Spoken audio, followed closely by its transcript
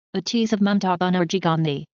A tease of mamata banerjee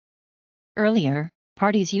Gandhi. Earlier,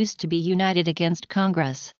 parties used to be united against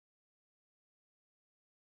Congress.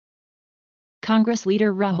 Congress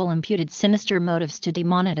leader Rahul imputed sinister motives to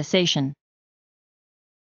demonetisation.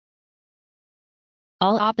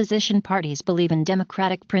 All opposition parties believe in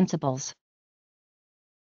democratic principles.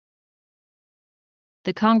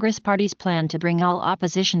 The Congress parties plan to bring all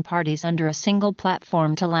opposition parties under a single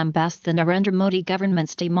platform to lambast the Narendra Modi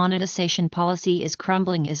government's demonetisation policy is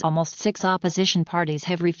crumbling as almost 6 opposition parties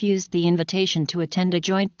have refused the invitation to attend a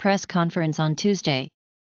joint press conference on Tuesday.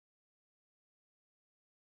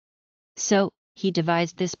 So, he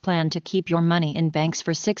devised this plan to keep your money in banks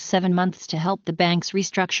for 6-7 months to help the banks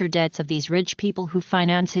restructure debts of these rich people who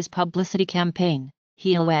finance his publicity campaign,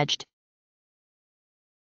 he alleged.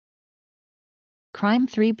 Crime: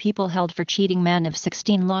 3 people held for cheating man of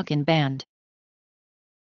 16 lock-in banned.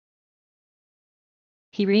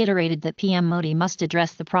 He reiterated that PM Modi must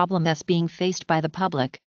address the problem that's being faced by the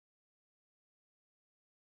public.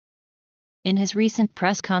 In his recent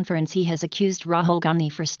press conference he has accused Rahul Gandhi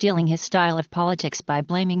for stealing his style of politics by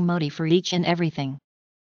blaming Modi for each and everything.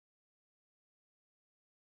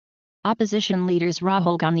 Opposition leaders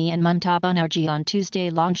Rahul Gandhi and Mamata Banerjee on Tuesday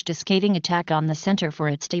launched a scathing attack on the centre for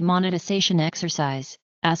its demonetisation exercise,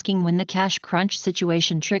 asking when the cash crunch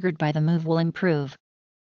situation triggered by the move will improve.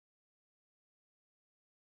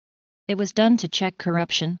 It was done to check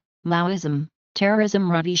corruption, Maoism,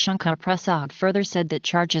 terrorism. Ravi Shankar Prasad further said that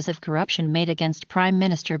charges of corruption made against Prime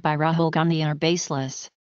Minister by Rahul Gandhi are baseless.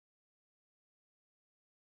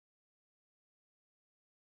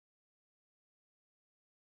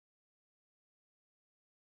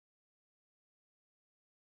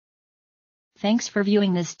 Thanks for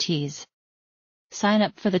viewing this tease. Sign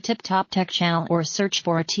up for the Tip Top Tech channel or search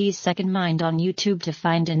for a Tease Second Mind on YouTube to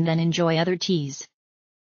find and then enjoy other teas.